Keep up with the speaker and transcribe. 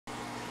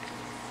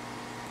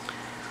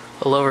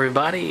Hello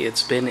everybody,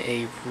 it's been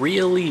a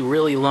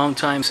really long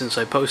time since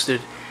I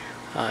posted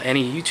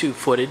any YouTube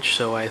footage,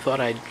 so I thought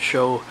I'd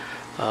show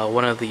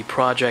one of the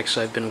projects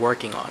I've been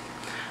working on.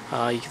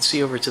 You can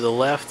see over to the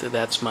left,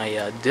 that's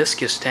my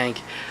discus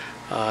tank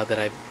that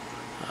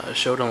I've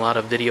showed a lot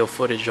of video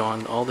footage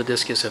on. All the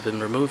discus have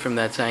been removed from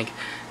that tank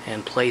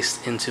and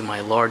placed into my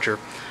larger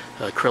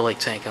acrylic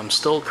tank. I'm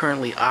still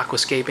currently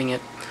aquascaping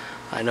it.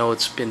 I know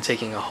it's been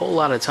taking a whole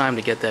lot of time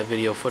to get that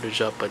video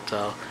footage up,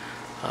 but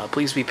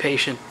please be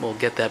patient. We'll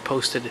get that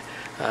posted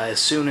as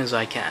soon as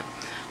I can.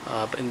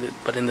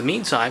 But in the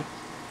meantime,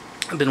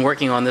 I've been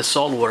working on this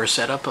saltwater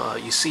setup.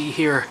 You see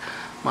here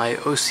my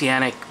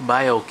Oceanic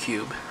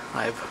Biocube.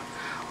 I've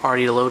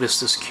already loaded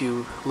this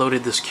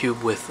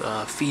cube with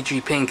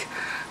Fiji pink,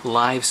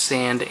 live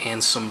sand,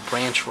 and some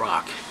branch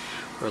rock,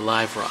 or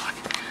live rock.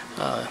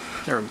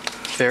 There are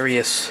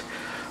various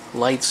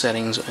light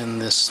settings in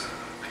this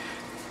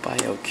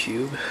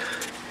Biocube.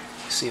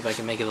 See if I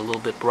can make it a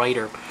little bit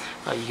brighter.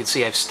 You can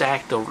see I've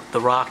stacked the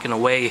rock in a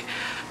way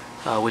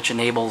which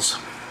enables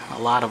a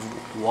lot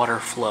of water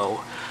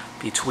flow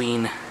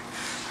between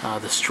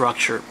the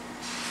structure,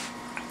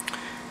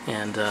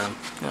 and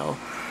you know,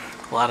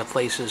 a lot of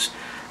places,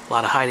 a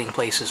lot of hiding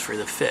places for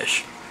the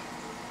fish.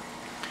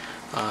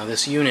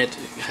 This unit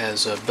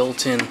has a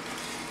built-in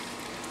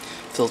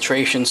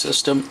filtration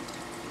system.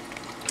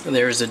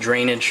 There's the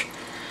drainage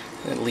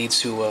that leads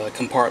to a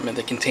compartment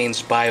that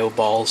contains bio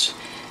balls,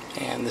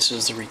 and this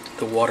is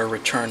the water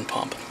return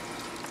pump.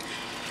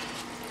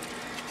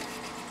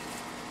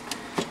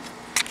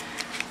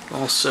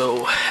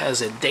 Also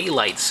has a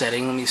daylight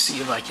setting. Let me see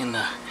if I can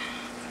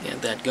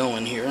get that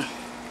going here.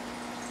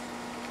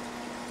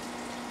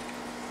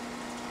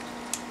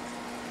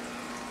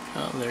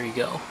 Oh, there you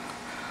go.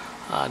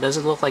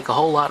 Doesn't look like a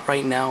whole lot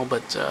right now,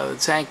 but the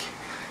tank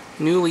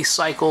newly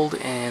cycled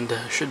and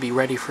should be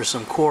ready for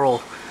some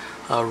coral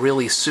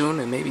really soon,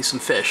 and maybe some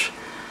fish.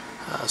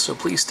 So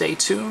please stay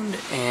tuned,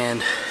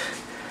 and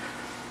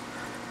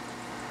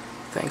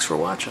thanks for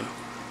watching.